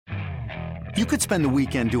You could spend the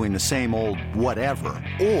weekend doing the same old whatever,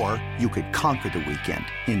 or you could conquer the weekend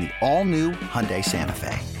in the all-new Hyundai Santa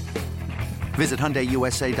Fe. Visit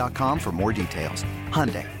HyundaiUSA.com for more details.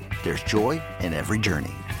 Hyundai, there's joy in every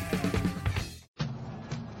journey.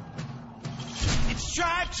 It's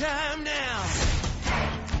drive time now.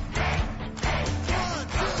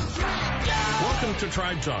 Welcome to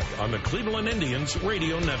Tribe Talk on the Cleveland Indians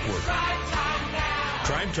Radio Network.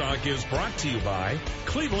 Tribe Talk is brought to you by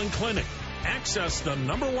Cleveland Clinic. Access the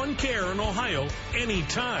 #1 care in Ohio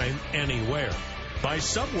anytime, anywhere. By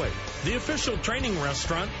Subway, the official training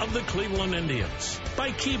restaurant of the Cleveland Indians.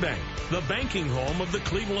 By KeyBank, the banking home of the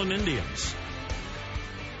Cleveland Indians.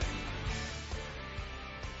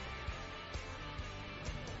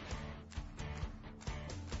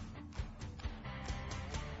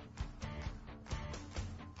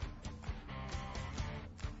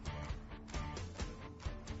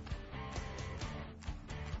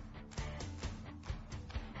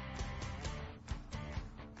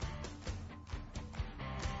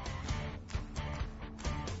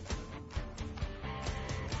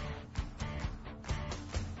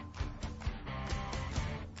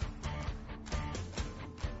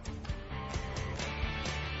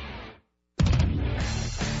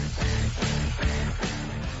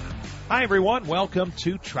 Hi, everyone. Welcome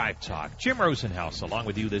to Tribe Talk. Jim Rosenhaus along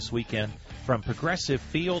with you this weekend from Progressive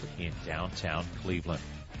Field in downtown Cleveland.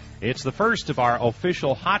 It's the first of our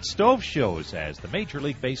official hot stove shows as the Major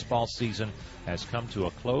League Baseball season has come to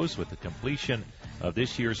a close with the completion of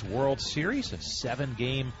this year's World Series, a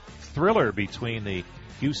 7-game thriller between the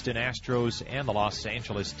Houston Astros and the Los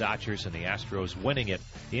Angeles Dodgers, and the Astros winning it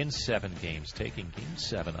in 7 games, taking Game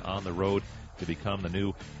 7 on the road to become the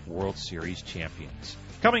new World Series champions.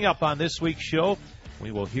 Coming up on this week's show,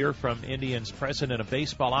 we will hear from Indians President of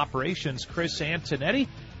Baseball Operations, Chris Antonetti,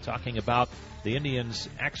 talking about the Indians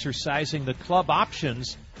exercising the club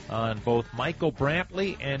options on both Michael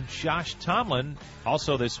Brantley and Josh Tomlin.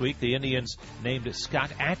 Also this week, the Indians named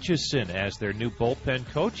Scott Atchison as their new bullpen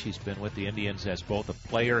coach. He's been with the Indians as both a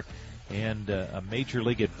player and a Major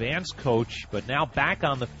League advanced coach, but now back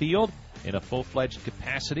on the field in a full-fledged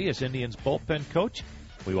capacity as Indians bullpen coach.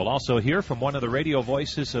 We will also hear from one of the radio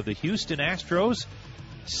voices of the Houston Astros,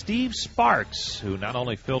 Steve Sparks, who not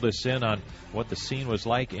only filled us in on what the scene was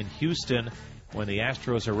like in Houston when the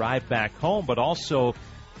Astros arrived back home, but also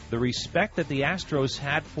the respect that the Astros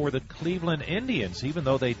had for the Cleveland Indians. Even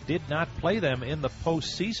though they did not play them in the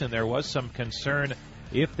postseason, there was some concern,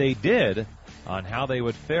 if they did, on how they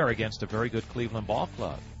would fare against a very good Cleveland ball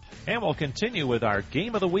club. And we'll continue with our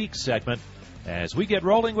Game of the Week segment as we get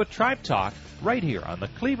rolling with Tribe Talk right here on the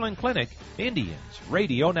Cleveland Clinic Indians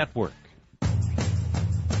Radio Network.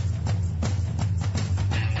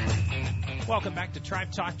 Welcome back to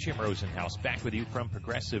Tribe Talk. Jim Rosenhaus back with you from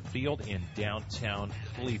Progressive Field in downtown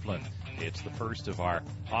Cleveland. It's the first of our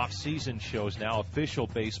off-season shows now, official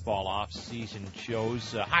baseball off-season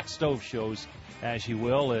shows, hot stove shows, as you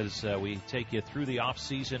will, as we take you through the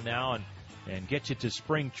off-season now and get you to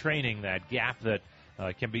spring training, that gap that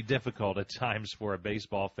can be difficult at times for a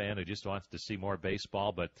baseball fan who just wants to see more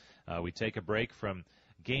baseball. But we take a break from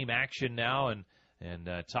game action now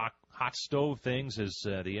and talk hot stove things as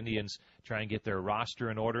the Indians try and get their roster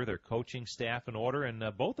in order, their coaching staff in order, and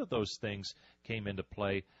both of those things came into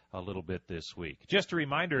play a little bit this week. Just a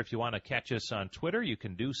reminder, if you want to catch us on Twitter, you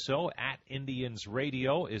can do so. @Indians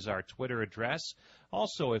Radio is our Twitter address.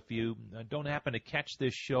 Also, if you don't happen to catch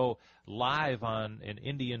this show live on an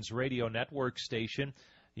Indians Radio Network station,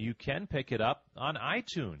 you can pick it up on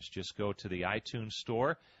iTunes. Just go to the iTunes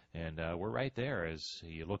store, and we're right there as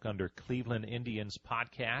you look under Cleveland Indians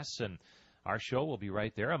podcasts, and our show will be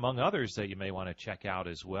right there, among others that you may want to check out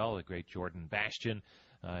as well. The great Jordan Bastian,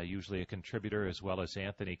 usually a contributor, as well as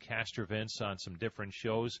Anthony Castrovince on some different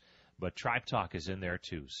shows, but Tribe Talk is in there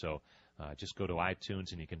too. So just go to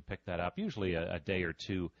iTunes and you can pick that up, usually a day or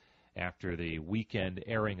two after the weekend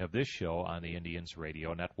airing of this show on the Indians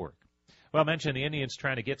Radio Network. Well, I mentioned the Indians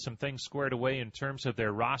trying to get some things squared away in terms of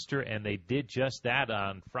their roster, and they did just that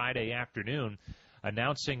on Friday afternoon,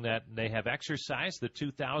 announcing that they have exercised the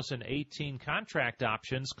 2018 contract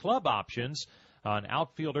options, club options, on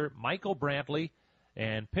outfielder Michael Brantley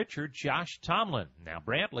and pitcher Josh Tomlin. Now,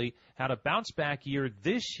 Brantley had a bounce-back year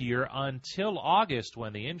this year until August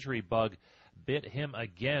when the injury bug bit him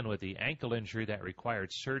again with the ankle injury that required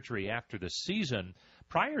surgery after the season.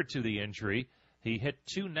 Prior to the injury, he hit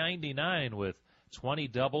 .299 with 20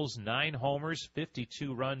 doubles, 9 homers,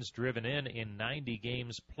 52 runs driven in 90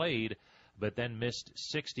 games played, but then missed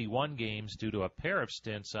 61 games due to a pair of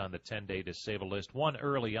stints on the 10-day disabled list, one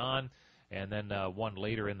early on and then one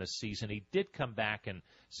later in the season. He did come back and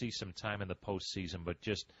see some time in the postseason, but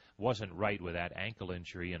just wasn't right with that ankle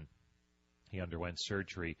injury, and he underwent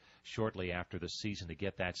surgery shortly after the season to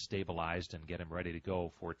get that stabilized and get him ready to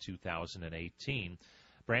go for 2018.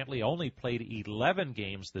 Brantley only played 11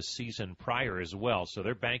 games the season prior as well, so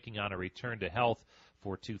they're banking on a return to health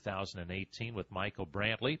for 2018 with Michael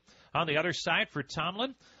Brantley. On the other side for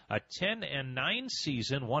Tomlin, a 10-9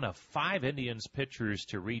 season, one of 5 Indians pitchers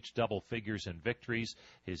to reach double figures in victories.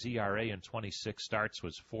 His ERA in 26 starts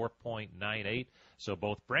was 4.98, so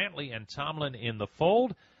both Brantley and Tomlin in the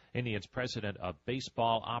fold. Indians president of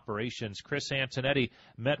baseball operations Chris Antonetti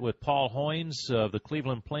met with Paul Hoynes of the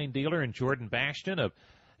Cleveland Plain Dealer and Jordan Bastion of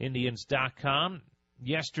Indians.com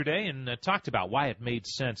yesterday and talked about why it made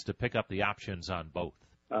sense to pick up the options on both.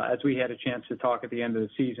 As we had a chance to talk at the end of the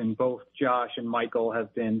season, both Josh and Michael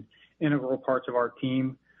have been integral parts of our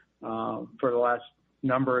team for the last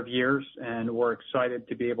number of years, and we're excited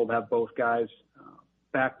to be able to have both guys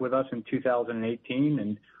back with us in 2018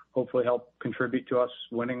 and hopefully help contribute to us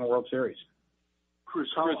winning a World Series. Chris,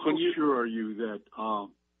 how sure are you that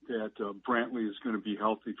Brantley is going to be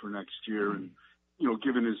healthy for next year, and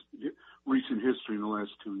given his recent history in the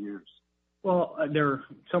last 2 years? Well, they're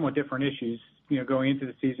somewhat different issues. Going into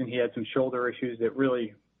the season, he had some shoulder issues that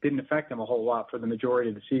really didn't affect him a whole lot for the majority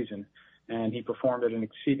of the season, and he performed at an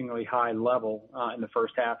exceedingly high level in the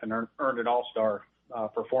first half and earned an All-Star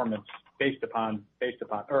performance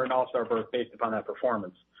or an All-Star berth based upon that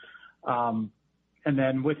performance. And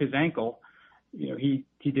then with his ankle, he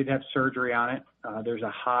did have surgery on it. There's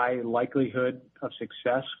a high likelihood of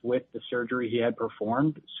success with the surgery he had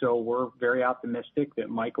performed. So we're very optimistic that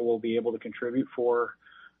Michael will be able to contribute for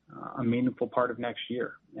a meaningful part of next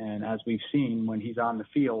year. And as we've seen, when he's on the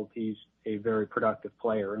field, he's a very productive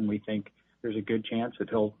player, and we think there's a good chance that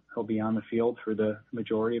he'll be on the field for the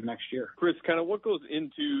majority of next year. Chris, kind of what goes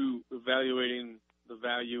into evaluating the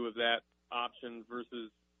value of that option versus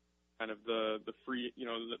kind of the free,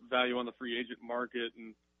 the value on the free agent market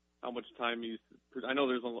and how much time I know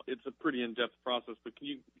it's a pretty in-depth process, but can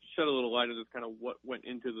you shed a little light on just kind of what went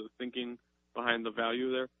into the thinking behind the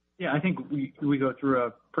value there? Yeah, I think we go through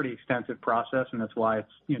a pretty extensive process, and that's why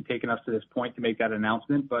it's taken us to this point to make that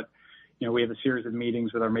announcement. But we have a series of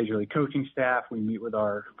meetings with our major league coaching staff. We meet with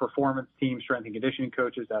our performance team, strength and conditioning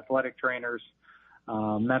coaches, athletic trainers,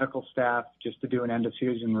 medical staff, just to do an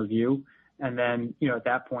end-of-season review. And then, at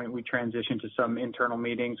that point, we transition to some internal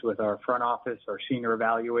meetings with our front office, our senior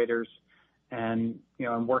evaluators, and,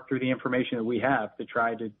 and work through the information that we have to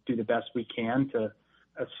try to do the best we can to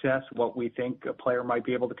assess what we think a player might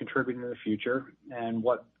be able to contribute in the future and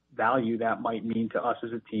what value that might mean to us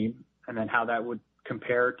as a team, and then how that would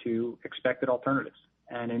compare to expected alternatives.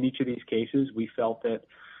 And in each of these cases, we felt that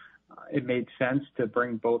it made sense to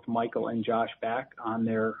bring both Michael and Josh back on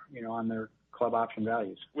their club option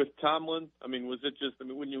values. With Tomlin, was it just,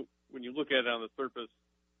 when you look at it on the surface,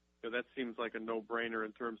 that seems like a no-brainer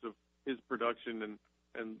in terms of his production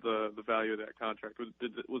and the value of that contract.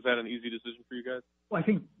 Was that an easy decision for you guys? Well, I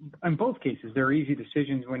think in both cases, they're easy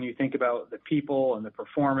decisions when you think about the people and the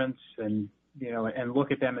performance and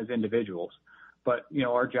look at them as individuals. But,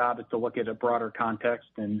 our job is to look at a broader context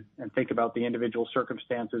and think about the individual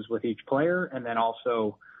circumstances with each player, and then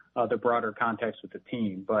also the broader context with the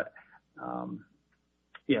team. But,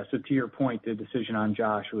 so to your point, the decision on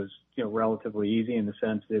Josh was, relatively easy in the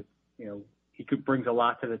sense that, he brings a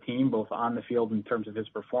lot to the team, both on the field in terms of his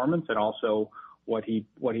performance and also what he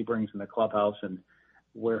brings in the clubhouse, and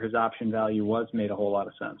where his option value was made a whole lot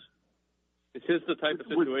of sense. Is his the type of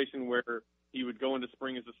situation where he would go into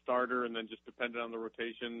spring as a starter and then just dependent on the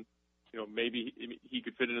rotation, maybe he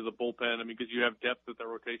could fit into the bullpen? Because you have depth at the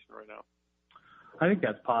rotation right now. I think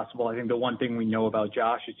that's possible. I think the one thing we know about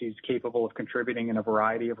Josh is he's capable of contributing in a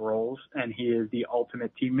variety of roles, and he is the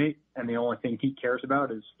ultimate teammate, and the only thing he cares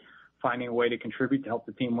about is finding a way to contribute to help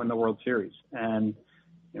the team win the World Series. And,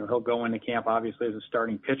 he'll go into camp obviously as a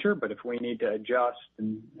starting pitcher, but if we need to adjust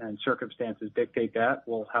and circumstances dictate that,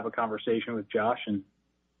 we'll have a conversation with Josh and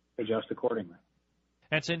adjust accordingly.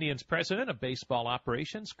 That's Indians president of baseball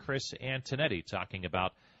operations, Chris Antonetti, talking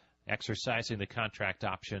about exercising the contract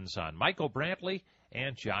options on Michael Brantley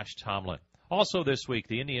and Josh Tomlin. Also this week,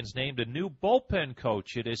 the Indians named a new bullpen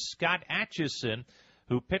coach. It is Scott Atchison,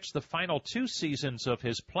 who pitched the final 2 seasons of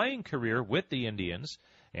his playing career with the Indians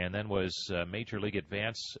and then was Major League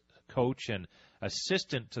Advance coach and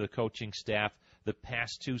assistant to the coaching staff the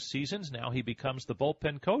past 2 seasons. Now he becomes the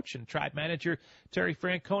bullpen coach, and Tribe manager Terry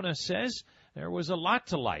Francona says there was a lot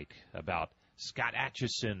to like about Scott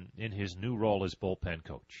Atchison in his new role as bullpen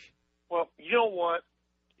coach. Well, you know what?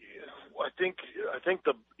 I think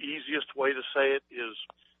the easiest way to say it is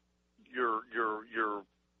you're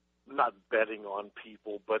not betting on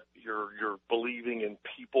people, but you're believing in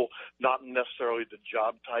people, not necessarily the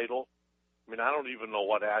job title. I mean, I don't even know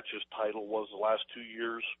what Atch's title was the last 2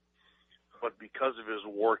 years, but because of his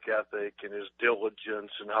work ethic and his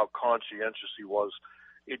diligence and how conscientious he was,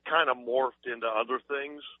 it kind of morphed into other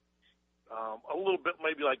things. A little bit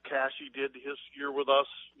maybe like Cashy did his year with us,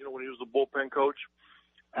 when he was the bullpen coach.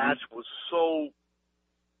 Atch was so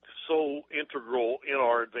integral in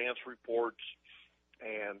our advance reports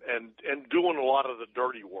and doing a lot of the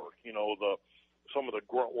dirty work, some of the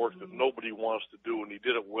grunt work that nobody wants to do, and he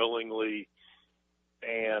did it willingly.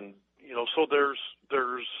 And, so there's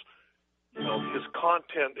his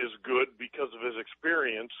content is good because of his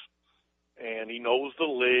experience, and he knows the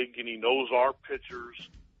league and he knows our pitchers,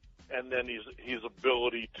 and then his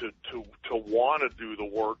ability to want to do the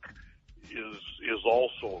work is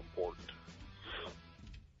also important.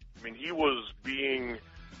 I mean, he was being,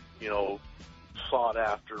 sought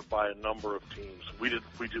after by a number of teams. We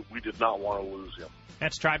did not want to lose him.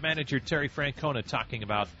 That's Tribe manager Terry Francona talking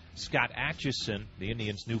about Scott Atchison, the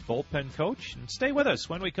Indians' new bullpen coach. And stay with us.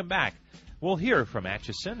 When we come back, we'll hear from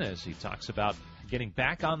Atchison as he talks about getting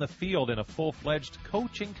back on the field in a full-fledged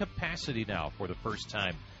coaching capacity now for the first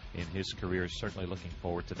time in his career. Certainly looking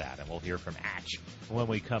forward to that. And we'll hear from Atch when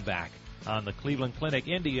we come back on the Cleveland Clinic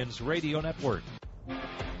Indians Radio Network.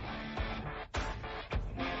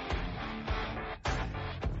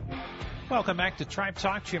 Welcome back to Tribe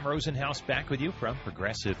Talk. Jim Rosenhaus back with you from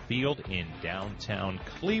Progressive Field in downtown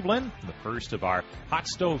Cleveland. The first of our hot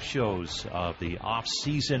stove shows of the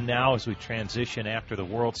off-season now as we transition after the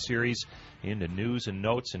World Series into news and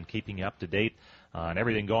notes and keeping up to date on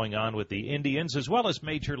everything going on with the Indians as well as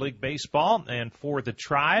Major League Baseball. And for the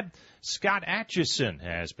Tribe, Scott Atchison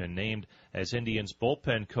has been named as Indians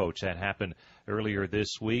bullpen coach. That happened earlier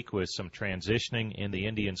this week with some transitioning in the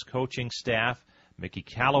Indians coaching staff. Mickey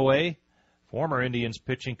Callaway, former Indians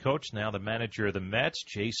pitching coach, now the manager of the Mets.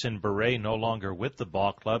 Jason Beret no longer with the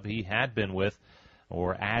ball club. He had been with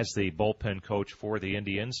or as the bullpen coach for the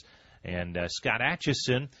Indians. And Scott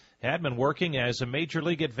Atchison had been working as a Major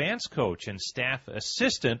League advance coach and staff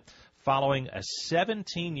assistant following a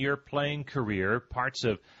 17-year playing career, parts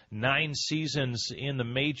of 9 seasons in the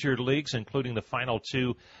major leagues, including the final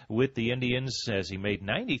 2 with the Indians, as he made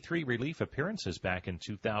 93 relief appearances back in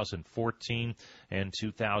 2014 and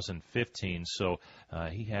 2015. So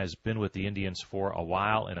he has been with the Indians for a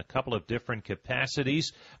while in a couple of different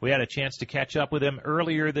capacities. We had a chance to catch up with him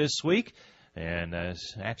earlier this week, and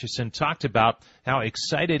Atchison talked about how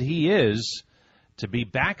excited he is to be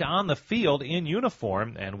back on the field in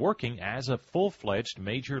uniform and working as a full-fledged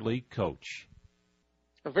Major League coach.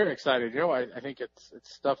 I'm very excited. I think it's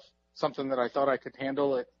something that I thought I could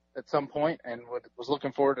handle at some point and was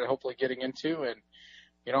looking forward to hopefully getting into. And,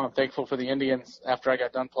 I'm thankful for the Indians after I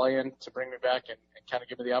got done playing to bring me back and kind of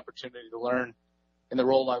give me the opportunity to learn in the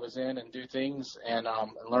role I was in and do things and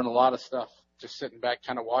learn a lot of stuff just sitting back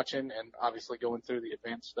kind of watching and obviously going through the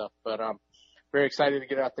advanced stuff. But very excited to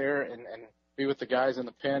get out there and be with the guys in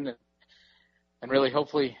the pen and really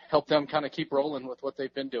hopefully help them kind of keep rolling with what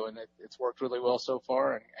they've been doing. It's worked really well so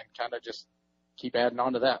far and kind of just keep adding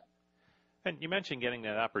on to that. And you mentioned getting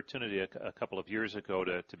that opportunity a couple of years ago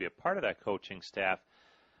to be a part of that coaching staff.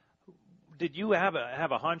 Did you have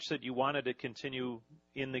a hunch that you wanted to continue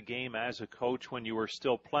in the game as a coach when you were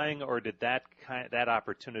still playing, or did that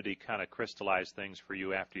opportunity kind of crystallize things for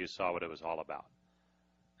you after you saw what it was all about?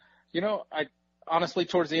 I honestly,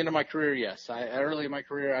 towards the end of my career, yes. Early in my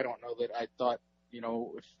career, I don't know that I thought,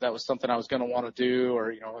 if that was something I was going to want to do,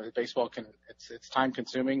 or, baseball it's time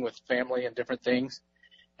consuming with family and different things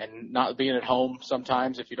and not being at home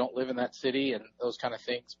sometimes if you don't live in that city and those kind of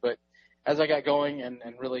things. But as I got going and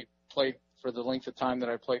really played for the length of time that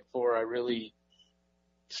I played for, I really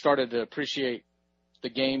started to appreciate the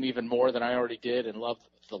game even more than I already did and love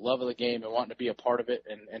the love of the game and wanting to be a part of it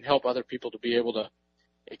and help other people to be able to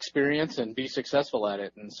experience and be successful at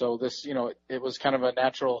it. And so this, it was kind of a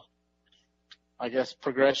natural, I guess,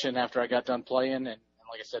 progression after I got done playing. And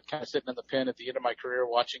like I said, kind of sitting in the pen at the end of my career,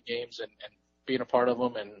 watching games and being a part of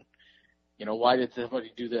them. And, why did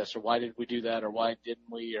somebody do this, or why did we do that, or why didn't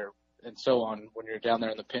we, and so on. When you're down there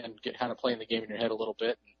in the pen, kind of playing the game in your head a little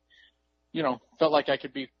bit. And, felt like I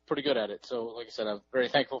could be pretty good at it. So like I said, I'm very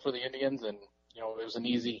thankful for the Indians, and, it was an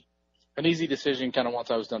easy decision kind of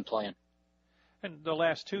once I was done playing. And the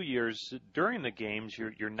last 2 years, during the games,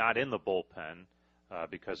 you're not in the bullpen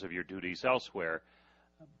because of your duties elsewhere.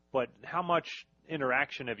 But how much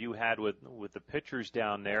interaction have you had with the pitchers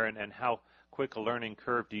down there, and how quick a learning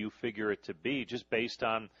curve do you figure it to be, just based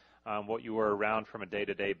on what you were around from a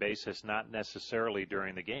day-to-day basis, not necessarily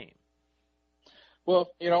during the game.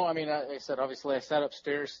 Well, I mean, I said, obviously I sat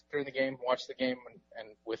upstairs during the game, watched the game and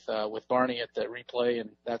with Barney at the replay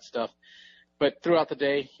and that stuff. But throughout the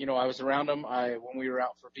day, I was around them. When we were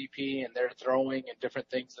out for BP and they're throwing and different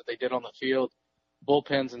things that they did on the field,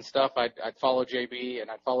 bullpens and stuff, I'd follow JB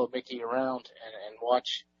and I'd follow Mickey around and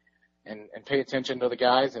watch and pay attention to the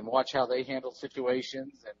guys and watch how they handled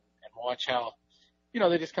situations and watch how,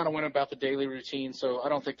 they just kind of went about the daily routine. So I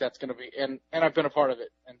don't think that's going to be, and I've been a part of it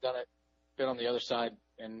and done it, been on the other side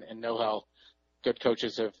and know how good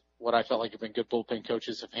coaches what I felt like have been good bullpen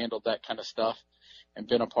coaches have handled that kind of stuff and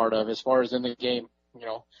been a part of. As far as in the game,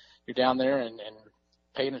 you're down there and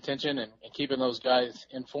paying attention and keeping those guys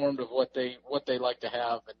informed of what they like to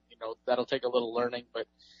have. And, that'll take a little learning, but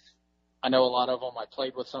I know a lot of them. I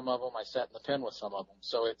played with some of them. I sat in the pen with some of them.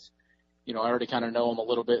 So it's, I already kind of know them a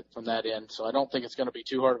little bit from that end. So I don't think it's going to be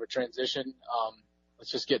too hard of a transition.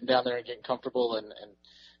 It's just getting down there and getting comfortable and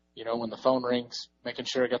when the phone rings, making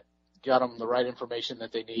sure I got them the right information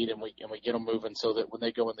that they need and we get them moving so that when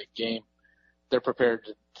they go in the game, they're prepared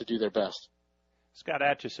to do their best. Scott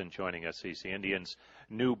Atchison joining us. He's the Indians'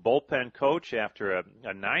 new bullpen coach after a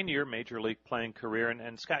 9-year Major League playing career.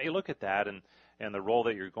 And Scott, you look at that and the role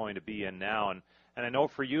that you're going to be in now. And I know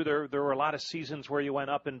for you there were a lot of seasons where you went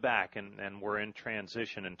up and back and were in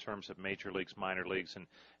transition in terms of major leagues, minor leagues,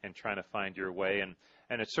 and trying to find your way. And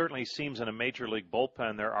it certainly seems in a Major League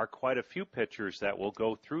bullpen there are quite a few pitchers that will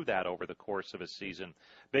go through that over the course of a season.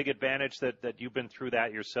 Big advantage that you've been through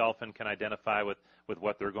that yourself and can identify with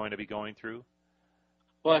what they're going to be going through?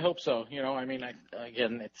 Well, I hope so.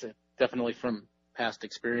 Again, it's definitely from past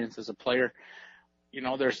experience as a player.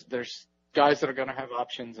 There's guys that are going to have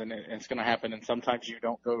options and it's going to happen. And sometimes you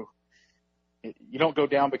don't go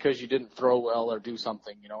down because you didn't throw well or do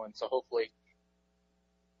something, and so hopefully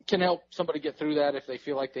can help somebody get through that if they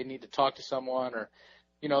feel like they need to talk to someone or,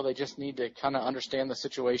 they just need to kind of understand the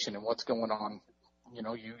situation and what's going on.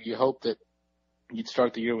 You hope that you'd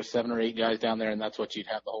start the year with 7 or 8 guys down there and that's what you'd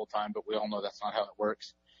have the whole time, but we all know that's not how it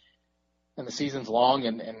works. And the season's long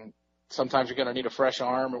and sometimes you're going to need a fresh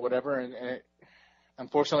arm or whatever. And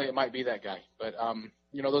unfortunately it might be that guy, but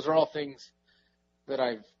those are all things that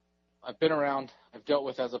I've been around, I've dealt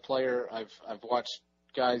with as a player. I've watched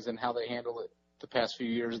guys and how they handle it the past few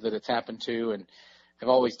years that it's happened to, and I've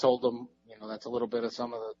always told them, that's a little bit of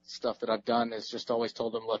some of the stuff that I've done is just always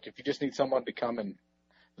told them, look, if you just need someone to come and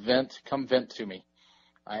come vent to me.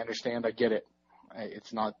 I understand. I get it.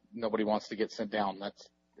 It's not, nobody wants to get sent down.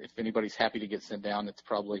 If anybody's happy to get sent down, it's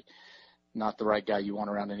probably not the right guy you want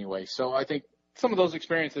around anyway. So I think some of those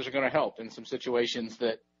experiences are going to help in some situations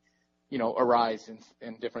that, arise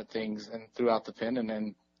in different things and throughout the pen, and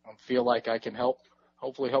then I feel like I can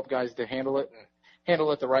hopefully help guys to handle it and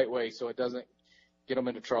handle it the right way so it doesn't get them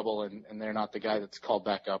into trouble and they're not the guy that's called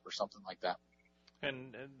back up or something like that.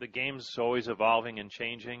 And the game's always evolving and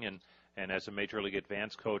changing, and as a Major League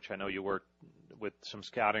Advanced coach, I know you work with some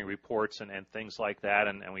scouting reports and things like that,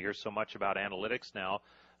 and we hear so much about analytics now.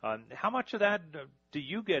 How much of that do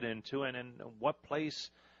you get into, and in what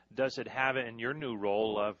place does it have in your new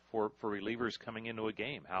role for relievers coming into a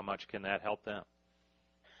game? How much can that help them?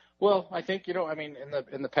 Well, I think, in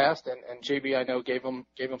the past, and JB, I know, gave him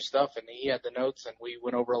stuff, and he had the notes, and we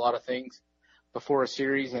went over a lot of things before a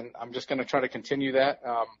series, and I'm just going to try to continue that.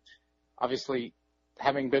 Obviously,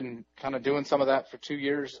 having been kind of doing some of that for 2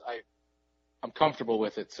 years, I'm comfortable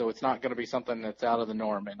with it, so it's not going to be something that's out of the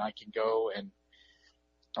norm, and I can go and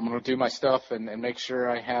I'm going to do my stuff and make sure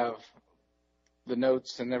I have the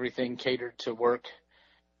notes and everything catered to work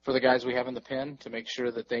for the guys we have in the pen to make sure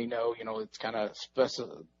that they know, it's kind of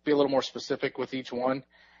be a little more specific with each one,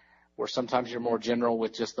 where sometimes you're more general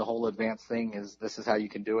with just the whole advanced thing is this is how you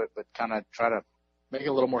can do it, but kind of try to make it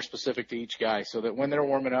a little more specific to each guy so that when they're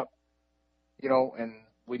warming up, and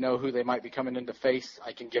we know who they might be coming in to face,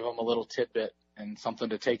 I can give them a little tidbit and something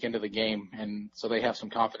to take into the game, and so they have some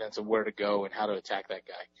confidence of where to go and how to attack that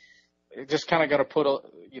guy. It just kind of got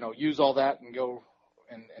to use all that and go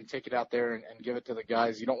and take it out there and give it to the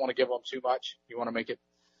guys. You don't want to give them too much. You want to make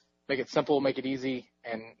it simple, make it easy,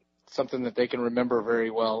 and something that they can remember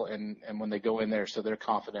very well. And when they go in there, so they're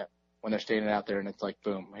confident when they're standing out there and it's like,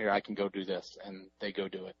 boom, here, I can go do this, and they go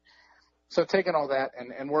do it. So taking all that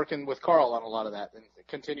and working with Carl on a lot of that and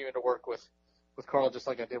continuing to work with Carl, just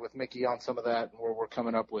like I did with Mickey on some of that, where we're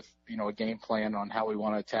coming up with, a game plan on how we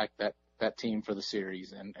want to attack that team for the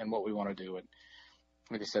series and what we want to do. And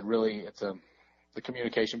like I said, really it's the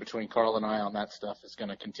communication between Carl and I on that stuff is going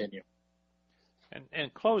to continue.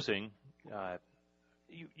 And closing,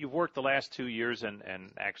 you've worked the last 2 years and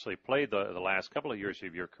actually played the last couple of years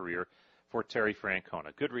of your career for Terry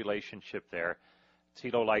Francona. Good relationship there.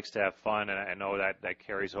 Tito likes to have fun, and I know that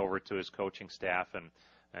carries over to his coaching staff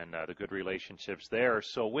and the good relationships there.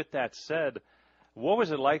 So with that said, what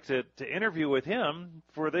was it like to interview with him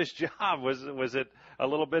for this job? Was it a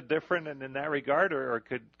little bit different in that regard, or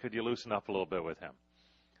could you loosen up a little bit with him?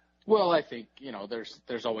 Well, I think,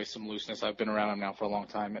 there's always some looseness. I've been around him now for a long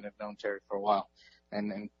time and have known Terry for a while.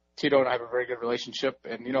 And Tito and I have a very good relationship.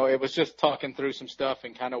 And, it was just talking through some stuff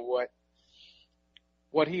and kind of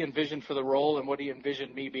what he envisioned for the role and what he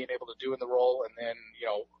envisioned me being able to do in the role. And then,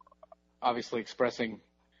 obviously expressing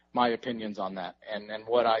my opinions on that and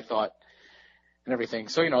what I thought and everything.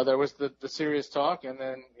 So, there was the serious talk, and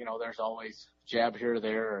then, there's always jab here or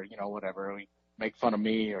there or, whatever. We make fun of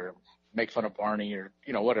me or make fun of Barney or,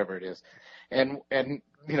 whatever it is. And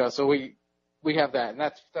so we have that, and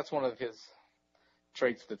that's one of his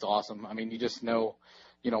traits that's awesome. I mean, you just know,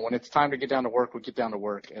 when it's time to get down to work, we get down to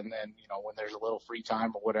work. And then, when there's a little free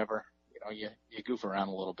time or whatever, you goof around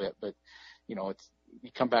a little bit, but, you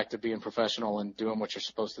come back to being professional and doing what you're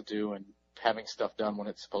supposed to do and having stuff done when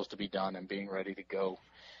it's supposed to be done and being ready to go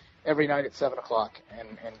every night at 7:00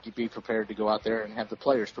 and be prepared to go out there and have the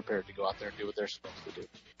players prepared to go out there and do what they're supposed to do.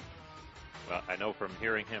 Well, I know from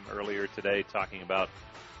hearing him earlier today talking about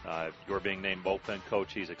your being named bullpen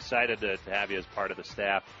coach, he's excited to have you as part of the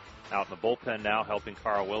staff out in the bullpen now, helping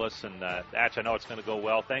Carl Willis. And, Atch, I know it's going to go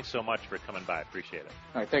well. Thanks so much for coming by. Appreciate it.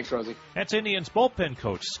 All right, thanks, Rosie. That's Indians bullpen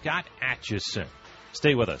coach Scott Atchison.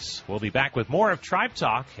 Stay with us. We'll be back with more of Tribe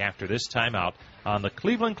Talk after this timeout on the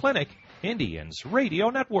Cleveland Clinic Indians Radio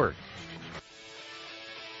Network.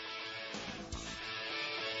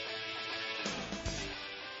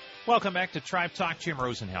 Welcome back to Tribe Talk. Jim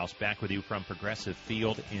Rosenhaus back with you from Progressive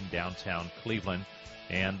Field in downtown Cleveland.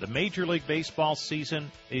 And the Major League Baseball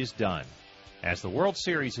season is done, as the World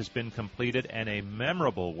Series has been completed, and a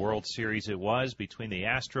memorable World Series it was between the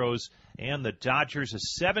Astros and the Dodgers,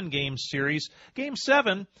 a 7-game series. Game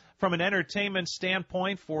 7, from an entertainment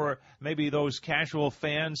standpoint for maybe those casual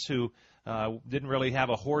fans who didn't really have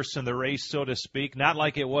a horse in the race, so to speak. Not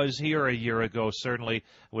like it was here a year ago, certainly,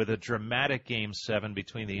 with a dramatic Game 7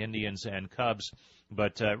 between the Indians and Cubs.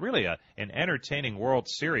 But really an entertaining World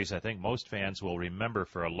Series. I think most fans will remember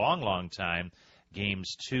for a long, long time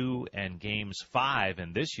Games 2 and Games 5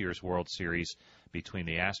 in this year's World Series between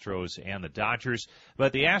the Astros and the Dodgers.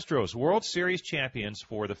 But the Astros, World Series champions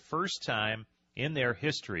for the first time in their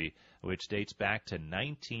history, which dates back to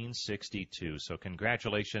 1962. So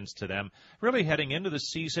congratulations to them. Really heading into the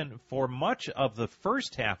season for much of the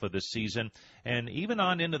first half of the season and even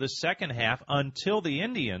on into the second half until the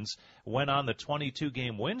Indians went on the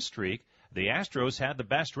 22-game win streak. The Astros had the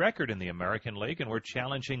best record in the American League and were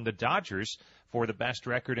challenging the Dodgers for the best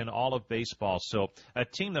record in all of baseball. So a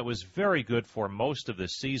team that was very good for most of the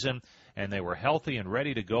season, and they were healthy and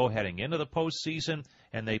ready to go heading into the postseason,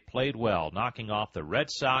 and they played well, knocking off the Red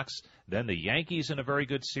Sox, then the Yankees in a very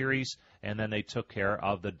good series, and then they took care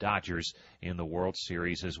of the Dodgers in the World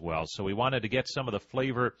Series as well. So we wanted to get some of the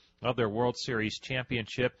flavor of their World Series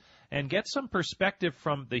championship and get some perspective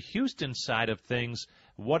from the Houston side of things,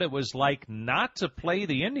 what it was like not to play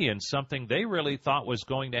the Indians, something they really thought was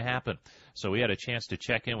going to happen. So we had a chance to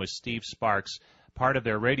check in with Steve Sparks, part of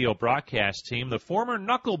their radio broadcast team, the former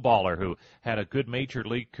knuckleballer who had a good major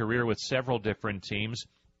league career with several different teams.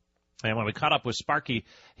 And when we caught up with Sparky,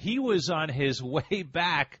 he was on his way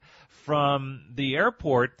back from the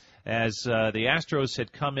airport as the Astros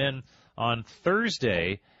had come in on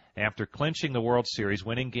Thursday after clinching the World Series,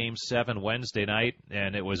 winning Game 7 Wednesday night,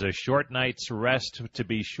 and it was a short night's rest, to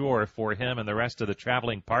be sure, for him and the rest of the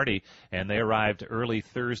traveling party, and they arrived early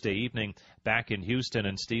Thursday evening back in Houston,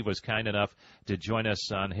 and Steve was kind enough to join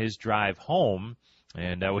us on his drive home,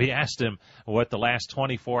 and we asked him what the last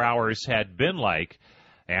 24 hours had been like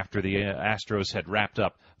after the Astros had wrapped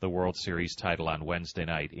up the World Series title on Wednesday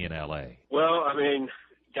night in L.A. Well, I mean,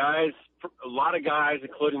 guys, a lot of guys,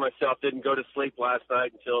 including myself, didn't go to sleep last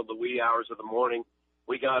night until the wee hours of the morning.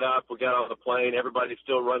 We got up, we got on the plane. Everybody's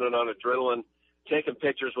still running on adrenaline, taking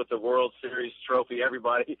pictures with the World Series trophy.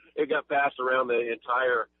 Everybody, it got passed around the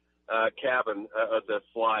entire cabin of the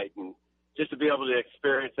flight. And just to be able to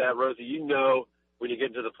experience that, Rosie, you know, when you get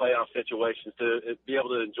into the playoff situations, to be able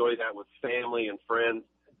to enjoy that with family and friends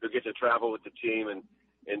who get to travel with the team and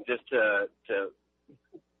just to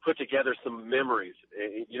put together some memories.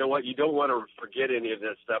 You know what? You don't want to forget any of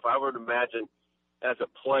this stuff. I would imagine as a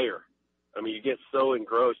player, I mean, you get so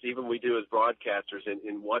engrossed, even we do as broadcasters,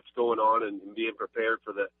 in what's going on and being prepared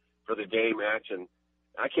for the game action.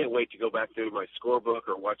 I can't wait to go back through my scorebook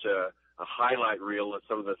or watch highlight reel of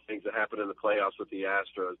some of the things that happened in the playoffs with the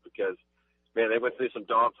Astros because, man, they went through some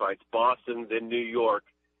dogfights. Boston, then New York,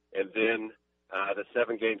 and then the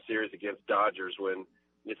 7-game series against Dodgers when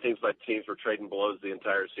it seems like teams were trading blows the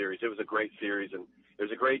entire series. It was a great series, and it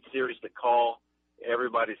was a great series to call.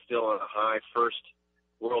 Everybody's still on a high. First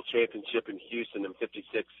World Championship in Houston in 56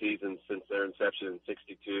 seasons since their inception in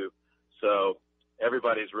 62. So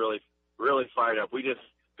everybody's really, really fired up. We just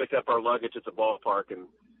picked up our luggage at the ballpark, and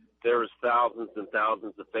there was thousands and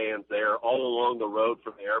thousands of fans there all along the road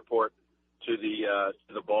from the airport to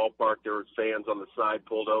the ballpark. There were fans on the side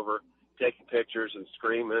pulled over, taking pictures and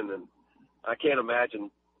screaming, and I can't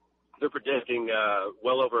imagine. They're predicting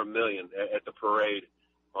well over 1 million at the parade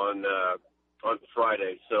on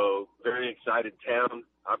Friday. So very excited town,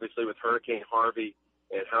 obviously with Hurricane Harvey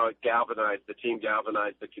and how it galvanized the team,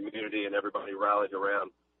 galvanized the community, and everybody rallied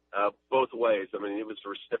around both ways. I mean, it was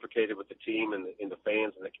reciprocated with the team and the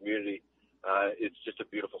fans and the community. It's just a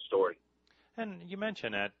beautiful story. And you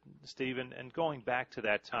mentioned that, Steve, and going back to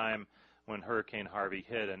that time when Hurricane Harvey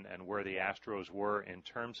hit and where the Astros were in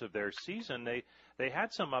terms of their season, they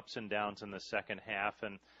had some ups and downs in the second half.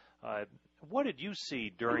 And what did you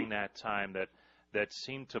see during that time that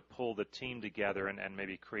seemed to pull the team together and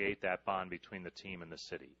maybe create that bond between the team and the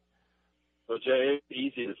city? Well, Jay, it's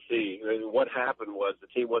easy to see. I mean, what happened was the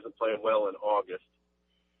team wasn't playing well in August.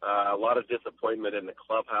 A lot of disappointment in the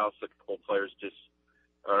clubhouse. A couple players just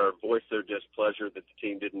voiced their displeasure that the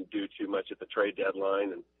team didn't do too much at the trade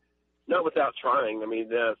deadline, and not without trying. I mean,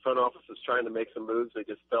 the front office was trying to make some moves. They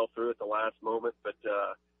just fell through at the last moment, but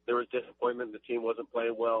there was disappointment. The team wasn't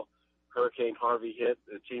playing well. Hurricane Harvey hit.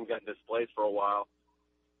 The team got displaced for a while,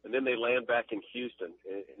 and then they land back in Houston.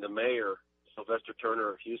 And the mayor, Sylvester Turner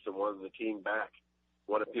of Houston, wanted the team back,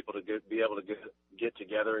 wanted people to be able to get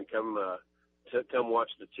together and come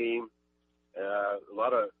watch the team. A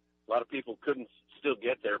lot of people couldn't still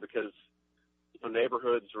get there because the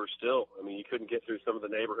neighborhoods were still. I mean, you couldn't get through some of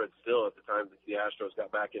the neighborhoods still at the time that the Astros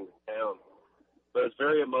got back in town. But it was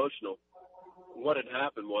very emotional. What had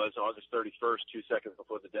happened was August 31st, 2 seconds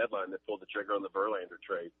before the deadline, they pulled the trigger on the Verlander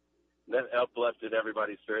trade. And that uplifted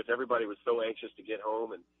everybody's spirits. Everybody was so anxious to get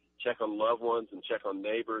home and check on loved ones and check on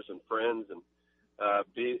neighbors and friends, and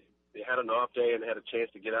they had an off day and had a chance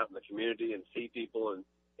to get out in the community and see people and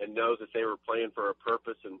know that they were playing for a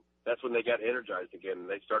purpose. And that's when they got energized again, and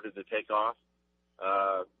they started to take off.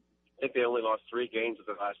 I think they only lost 3 games of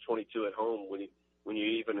the last 22 at home when you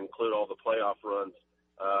even include all the playoff runs.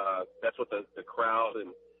 That's what the crowd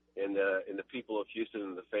and the people of Houston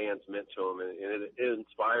and the fans meant to them, and it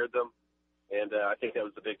inspired them. And I think that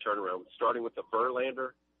was the big turnaround, starting with the Verlander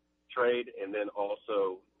trade and then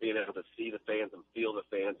also being able to see the fans and feel the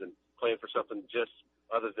fans and playing for something just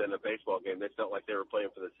other than a baseball game. They felt like they were playing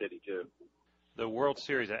for the city, too. The World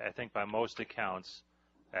Series, I think by most accounts,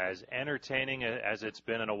 as entertaining as it's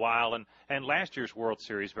been in a while, and last year's World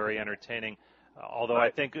Series very entertaining, although I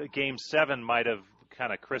think Game 7 might have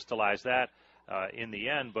kind of crystallized that in the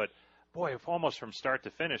end. But, boy, almost from start to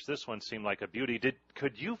finish, this one seemed like a beauty.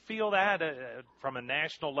 Could you feel that from a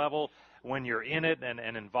national level when you're in it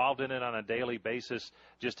and involved in it on a daily basis,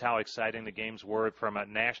 just how exciting the games were from a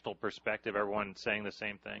national perspective, everyone saying the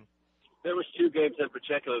same thing? There was 2 games in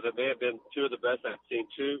particular that may have been 2 of the best I've seen.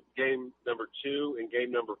 Game number 2 and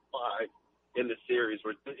game number 5 in the series,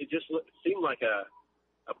 where it just seemed like a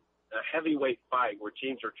heavyweight fight where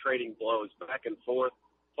teams are trading blows back and forth,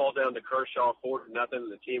 fall down to Kershaw 4-0,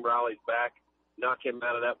 and the team rallies back, knock him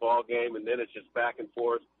out of that ball game, and then it's just back and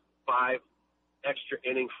forth. 5 extra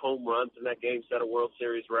inning home runs in that game, set a World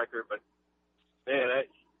Series record. But, man,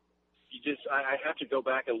 I have to go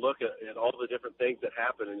back and look at all the different things that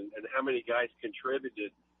happened and how many guys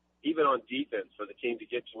contributed, even on defense, for the team to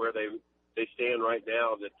get to where they stand right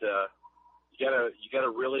now. That you gotta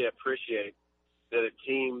really appreciate that a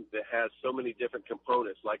team that has so many different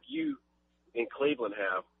components, like you in Cleveland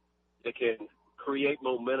have, that can create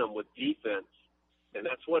momentum with defense, and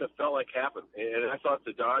that's what it felt like happened. And I thought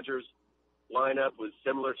the Dodgers lineup was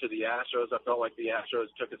similar to the Astros. I felt like the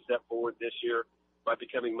Astros took a step forward this year by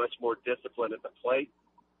becoming much more disciplined at the plate.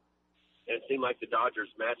 And it seemed like the Dodgers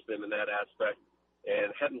matched them in that aspect,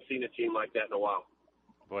 and hadn't seen a team like that in a while.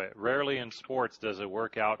 Boy, rarely in sports does it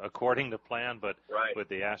work out according to plan, but with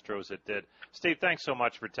the Astros it did. Steve, thanks so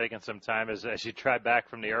much for taking some time as you drive back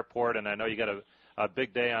from the airport, and I know you got a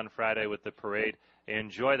big day on Friday with the parade.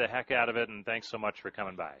 Enjoy the heck out of it, and thanks so much for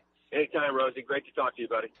coming by. Anytime, Rosie. Great to talk to you,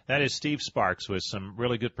 buddy. That is Steve Sparks with some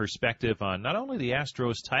really good perspective on not only the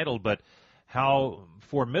Astros title, but how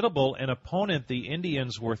formidable an opponent the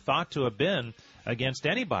Indians were thought to have been against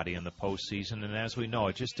anybody in the postseason. And as we know,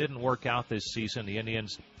 it just didn't work out this season. The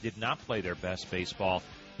Indians did not play their best baseball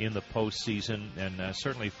in the postseason, and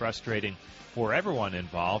certainly frustrating for everyone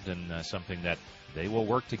involved, and something that they will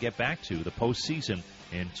work to get back to, the postseason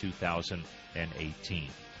in 2018.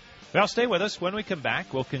 Well, stay with us. When we come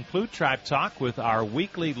back, we'll conclude Tribe Talk with our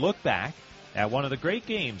weekly look back at one of the great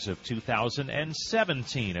games of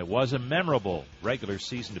 2017. It was a memorable regular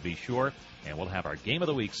season, to be sure, and we'll have our Game of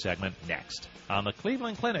the Week segment next on the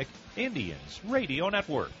Cleveland Clinic Indians Radio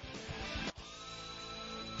Network.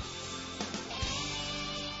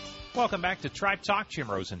 Welcome back to Tribe Talk. Jim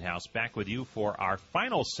Rosenhaus back with you for our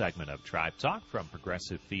final segment of Tribe Talk from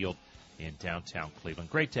Progressive Field in downtown Cleveland.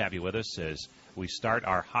 Great to have you with us as we start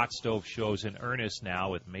our hot stove shows in earnest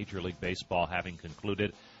now, with Major League Baseball having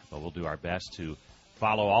concluded. But we'll do our best to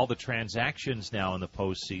follow all the transactions now in the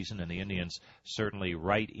postseason, and the Indians certainly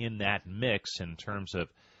right in that mix in terms of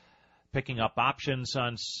picking up options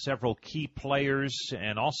on several key players,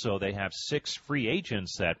 and also they have 6 free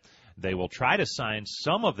agents that they will try to sign,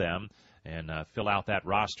 some of them, and fill out that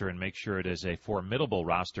roster and make sure it is a formidable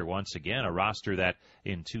roster once again, a roster that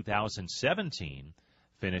in 2017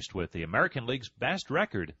 finished with the American League's best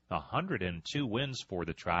record, 102 wins for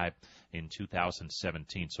the Tribe in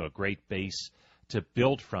 2017. So a great base to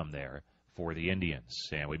build from there for the Indians.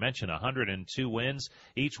 And we mentioned 102 wins.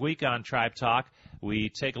 Each week on Tribe Talk, we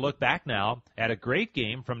take a look back now at a great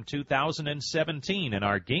game from 2017. And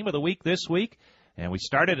our Game of the Week this week, and we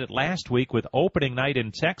started it last week with opening night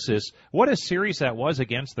in Texas. What a series that was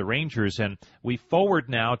against the Rangers. And we forward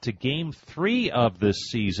now to Game 3 of this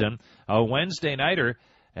season, a Wednesday nighter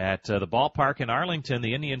at the ballpark in Arlington.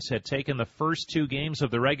 The Indians had taken the first 2 games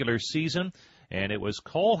of the regular season, and it was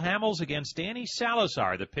Cole Hamels against Danny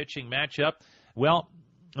Salazar, the pitching matchup. Well,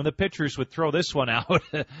 the pitchers would throw this one out,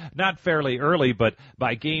 not fairly early, but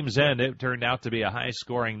by game's end, it turned out to be a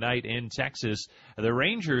high-scoring night in Texas. The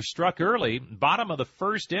Rangers struck early, bottom of the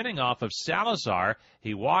first inning off of Salazar.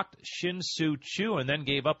 He walked Shin-Soo Choo and then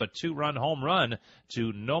gave up a 2-run home run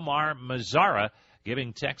to Nomar Mazara,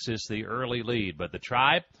 giving Texas the early lead. But the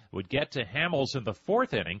Tribe would get to Hamels in the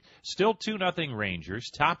 4th inning, still 2-0 Rangers,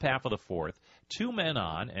 top half of the 4th, 2 men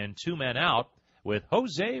on and 2 men out, with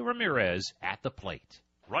Jose Ramirez at the plate.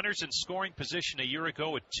 Runners in scoring position a year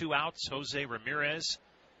ago with 2 outs. Jose Ramirez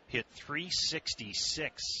hit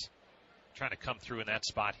 .366. Trying to come through in that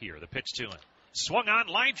spot here. The pitch to him. Swung on,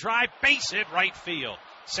 line drive, base hit right field.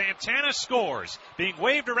 Santana scores. Being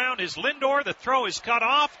waved around is Lindor. The throw is cut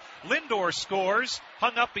off. Lindor scores.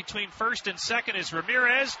 Hung up between first and second is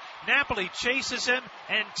Ramirez. Napoli chases him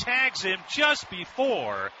and tags him just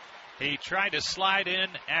before he tried to slide in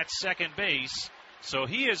at second base. So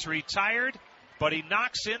he is retired, but he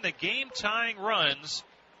knocks in the game-tying runs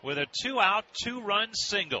with a 2-out, 2-run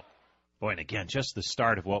single. Boy, and again, just the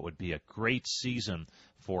start of what would be a great season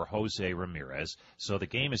for Jose Ramirez. So the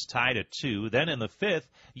game is tied at 2. Then in the 5th,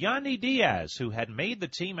 Yandy Diaz, who had made the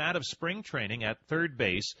team out of spring training at third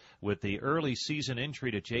base with the early season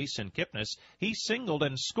injury to Jason Kipnis, he singled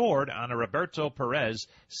and scored on a Roberto Perez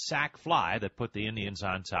sac fly that put the Indians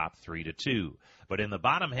on top 3-2. But in the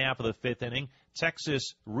bottom half of the 5th inning,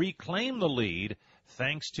 Texas reclaimed the lead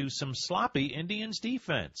thanks to some sloppy Indians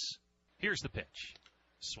defense. Here's the pitch.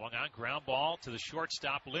 Swung on, ground ball to the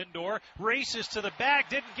shortstop, Lindor. Races to the bag,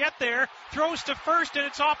 didn't get there. Throws to first, and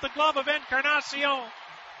it's off the glove of Encarnacion.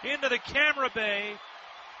 Into the camera bay.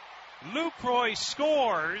 Lucroy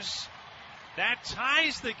scores. That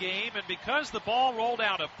ties the game, and because the ball rolled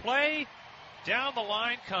out of play, down the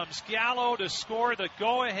line comes Gallo to score the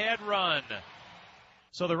go-ahead run.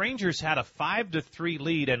 So the Rangers had a 5-3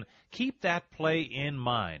 lead, and keep that play in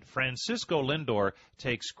mind. Francisco Lindor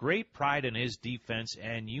takes great pride in his defense,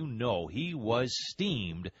 and you know he was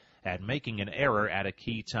steamed at making an error at a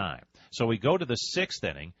key time. So we go to the 6th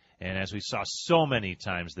inning, and as we saw so many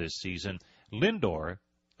times this season, Lindor,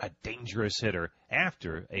 a dangerous hitter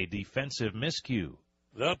after a defensive miscue.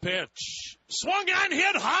 The pitch. Swung on,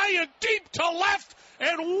 hit high and deep to left,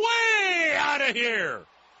 and way out of here.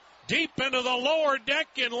 Deep into the lower deck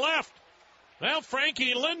and left. Well,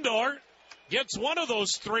 Frankie Lindor gets one of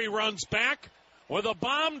those 3 runs back with a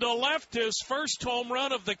bomb to left, his first home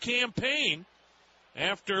run of the campaign,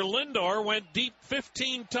 after Lindor went deep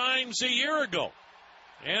 15 times a year ago.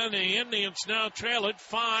 And the Indians now trail it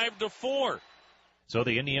 5-4. So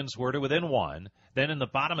the Indians were to within 1. Then in the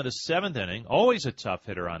bottom of the 7th inning, always a tough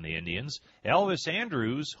hitter on the Indians, Elvis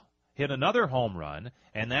Andrus hit another home run,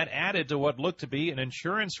 and that added to what looked to be an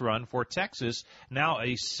insurance run for Texas, now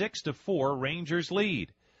a 6-4 Rangers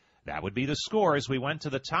lead. That would be the score as we went to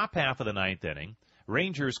the top half of the 9th inning.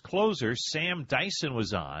 Rangers closer Sam Dyson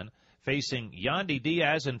was on. facing Yandy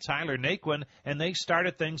Diaz and Tyler Naquin, and they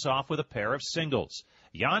started things off with a pair of singles.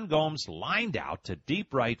 Yan Gomes lined out to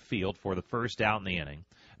deep right field for the first out in the inning.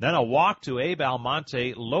 Then a walk to Abe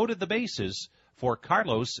Almonte loaded the bases for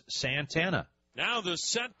Carlos Santana. Now the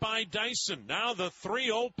set by Dyson. Now the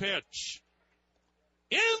 3-0 pitch.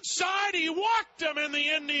 Inside, he walked him, and the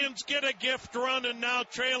Indians get a gift run and now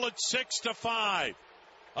trail it 6-5.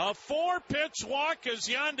 A 4-pitch walk as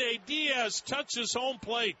Yandy Diaz touches home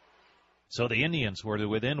plate. So the Indians were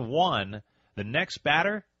within one. The next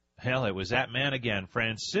batter, hell, it was that man again,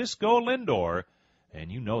 Francisco Lindor.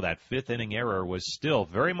 And you know that fifth inning error was still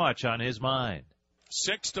very much on his mind.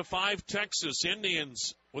 6-5 Texas.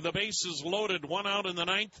 Indians with the bases loaded, 1 out in the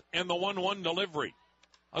ninth, and the 1-1 delivery.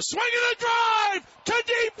 A swing and a drive to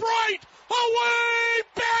deep right, away,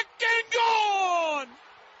 back and gone.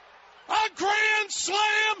 A grand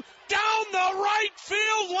slam down the right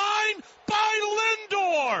field line by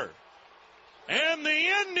Lindor. And the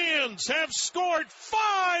Indians have scored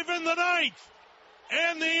 5 in the ninth.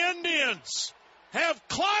 And the Indians have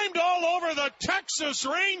climbed all over the Texas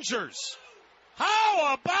Rangers.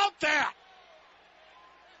 How about that?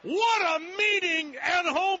 What a meeting at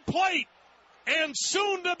home plate. And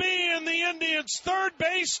soon to be in the Indians' third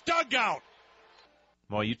base dugout.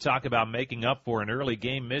 Well, you talk about making up for an early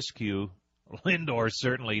game miscue. Lindor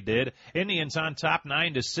certainly did. Indians on top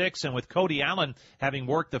 9-6, and with Cody Allen having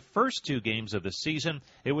worked the first 2 games of the season,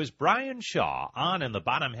 it was Brian Shaw on in the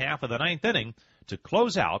bottom half of the ninth inning to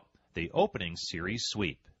close out the opening series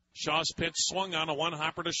sweep. Shaw's pitch swung on a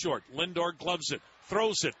one-hopper to short. Lindor gloves it,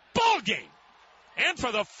 throws it, ball game. And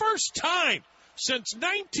for the first time since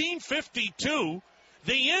 1952,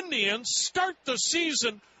 the Indians start the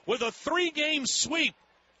season with a 3-game sweep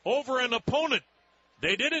over an opponent.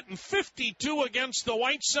 They did it in 52 against the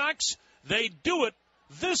White Sox. They do it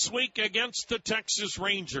this week against the Texas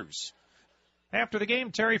Rangers. After the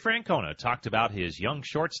game, Terry Francona talked about his young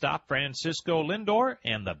shortstop, Francisco Lindor,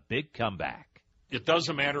 and the big comeback. It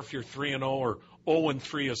doesn't matter if you're 3-0 or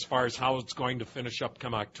 0-3 as far as how it's going to finish up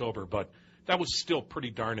come October, but that was still pretty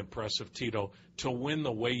darn impressive, Tito, to win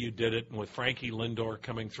the way you did it, and with Frankie Lindor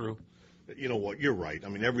coming through. You know what? You're right. I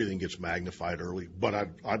mean, everything gets magnified early, but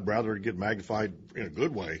I'd rather it get magnified in a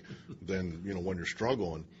good way than, when you're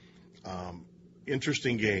struggling.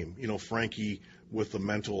 Interesting game. Frankie with the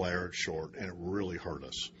mental error at short, and it really hurt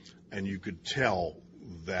us. And you could tell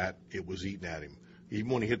that it was eating at him. Even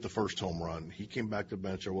when he hit the first home run, he came back to the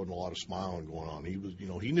bench. There wasn't a lot of smiling going on. He was,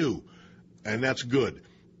 he knew, and that's good.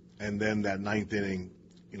 And then that ninth inning,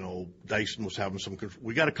 Dyson was having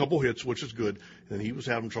we got a couple hits, which is good, and he was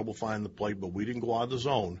having trouble finding the plate, but we didn't go out of the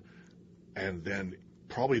zone. And then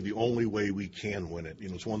probably the only way we can win it,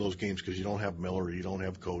 it's one of those games because you don't have Miller, you don't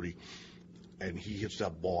have Cody, and he hits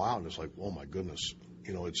that ball out, and it's like, oh my goodness,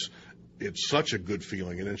 it's such a good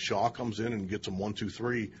feeling. And then Shaw comes in and gets them 1, 2,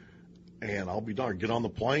 3, and I'll be darned, get on the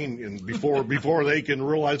plane and before they can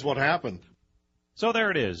realize what happened. So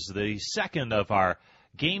there it is, the second of our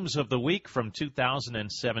Games of the Week from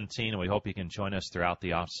 2017, and we hope you can join us throughout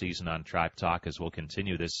the off-season on Tribe Talk as we'll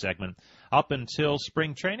continue this segment up until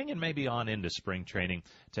spring training and maybe on into spring training,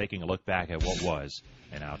 taking a look back at what was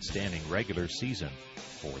an outstanding regular season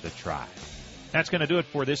for the Tribe. That's going to do it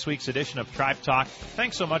for this week's edition of Tribe Talk.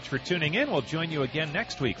 Thanks so much for tuning in. We'll join you again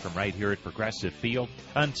next week from right here at Progressive Field.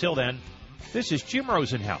 Until then, this is Jim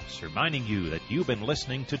Rosenhaus reminding you that you've been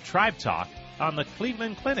listening to Tribe Talk on the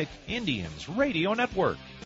Cleveland Clinic Indians Radio Network.